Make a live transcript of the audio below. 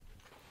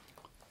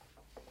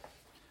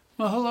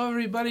Well, hello,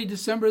 everybody.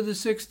 December the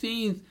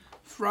 16th,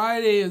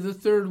 Friday of the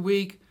third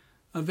week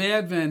of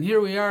Advent.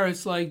 Here we are.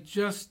 It's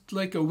just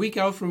like a week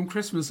out from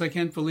Christmas. I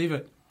can't believe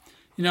it.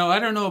 You know, I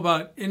don't know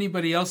about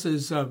anybody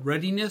else's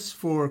readiness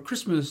for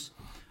Christmas,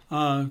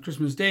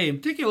 Christmas Day in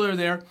particular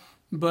there,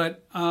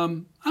 but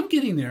I'm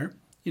getting there.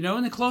 You know,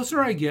 and the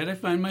closer I get, I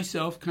find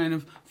myself kind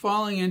of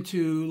falling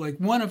into like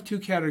one of two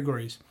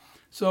categories.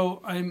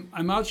 So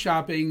I'm out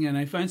shopping and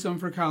I find something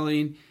for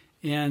Colleen.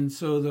 And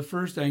so the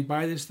first I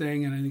buy this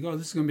thing and I think, oh,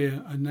 this is going to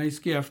be a nice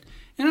gift.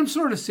 And I'm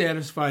sort of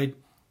satisfied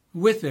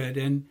with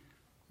it.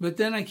 But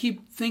then I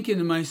keep thinking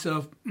to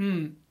myself,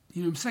 I'm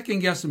second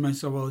guessing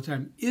myself all the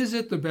time. Is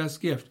it the best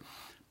gift?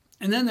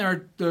 And then there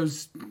are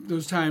those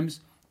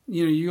times,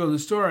 you go in the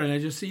store and I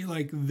just see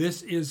like,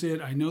 this is it.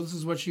 I know this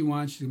is what she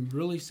wants. She's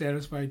really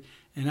satisfied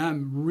and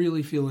I'm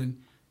really feeling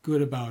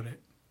good about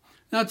it.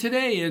 Now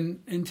today,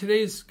 in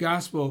today's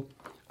gospel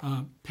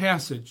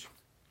passage,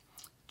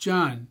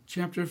 John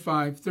chapter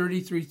 5,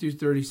 33 through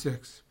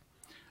 36.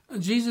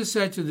 Jesus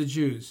said to the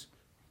Jews,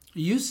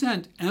 "You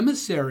sent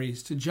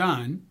emissaries to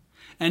John,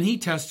 and he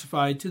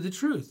testified to the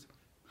truth.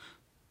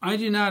 I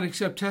do not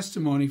accept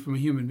testimony from a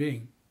human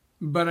being,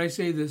 but I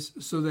say this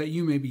so that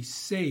you may be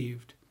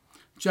saved.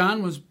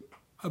 John was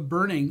a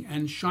burning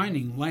and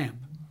shining lamp,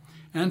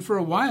 and for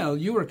a while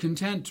you were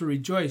content to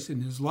rejoice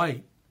in his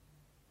light.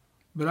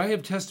 But I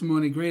have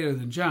testimony greater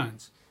than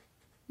John's,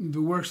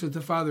 the works that the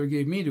Father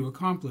gave me to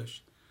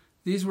accomplish.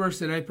 These works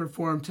that I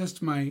perform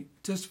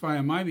testify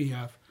on my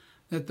behalf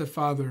that the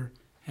Father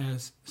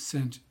has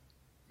sent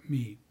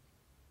me."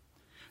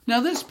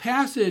 Now this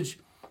passage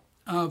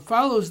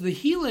follows the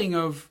healing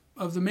of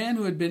the man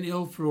who had been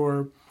ill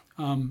for,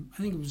 I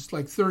think it was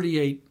like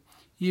 38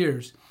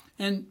 years.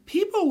 And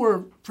people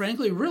were,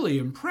 frankly, really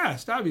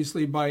impressed,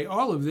 obviously, by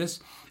all of this.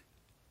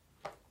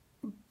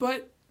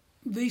 But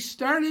they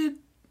started,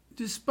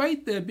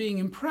 despite that being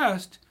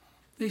impressed,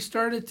 they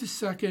started to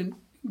second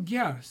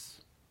guess.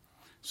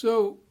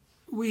 So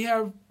we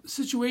have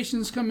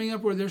situations coming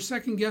up where they're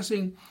second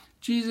guessing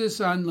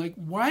Jesus on like,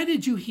 why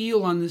did you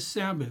heal on this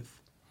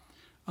Sabbath?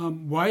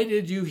 Why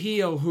did you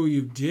heal who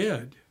you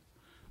did?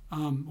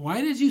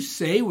 Why did you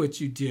say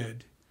what you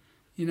did?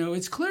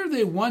 It's clear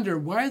they wonder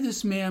why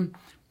this man,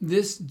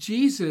 this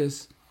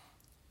Jesus,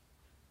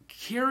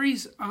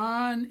 carries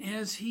on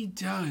as he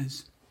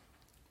does.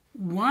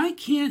 Why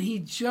can't he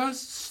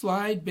just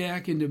slide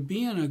back into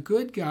being a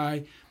good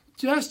guy,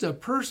 just a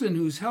person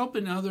who's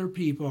helping other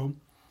people,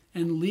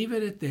 and leave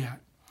it at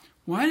that?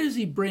 Why does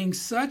he bring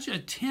such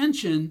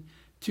attention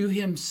to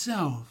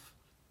himself?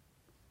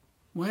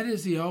 Why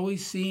does he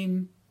always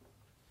seem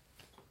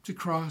to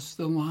cross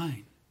the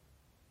line?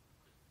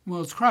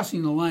 Well, it's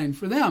crossing the line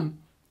for them,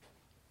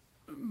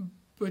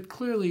 but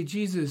clearly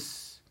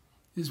Jesus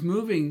is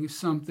moving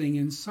something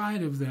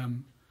inside of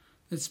them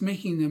that's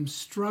making them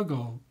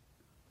struggle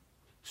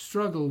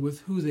with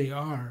who they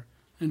are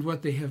and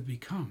what they have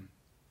become.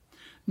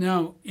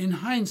 Now, in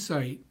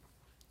hindsight,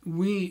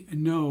 we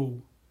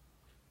know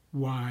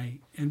why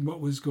and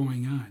what was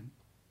going on.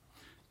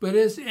 But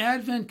as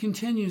Advent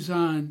continues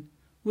on,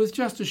 with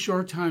just a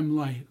short time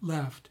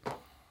left,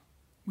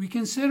 we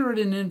consider it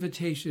an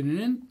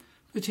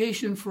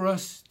invitation for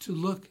us to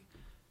look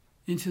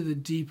into the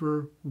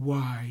deeper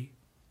why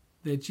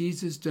that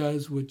Jesus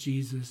does what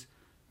Jesus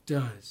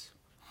does.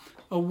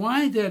 A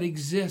why that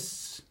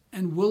exists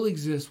and will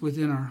exist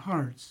within our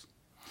hearts.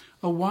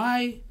 A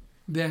why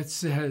that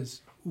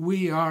says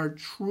we are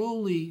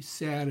truly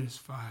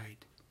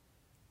satisfied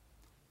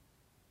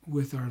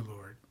with our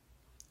Lord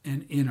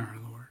and in our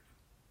Lord.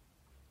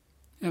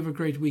 Have a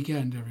great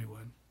weekend,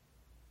 everyone.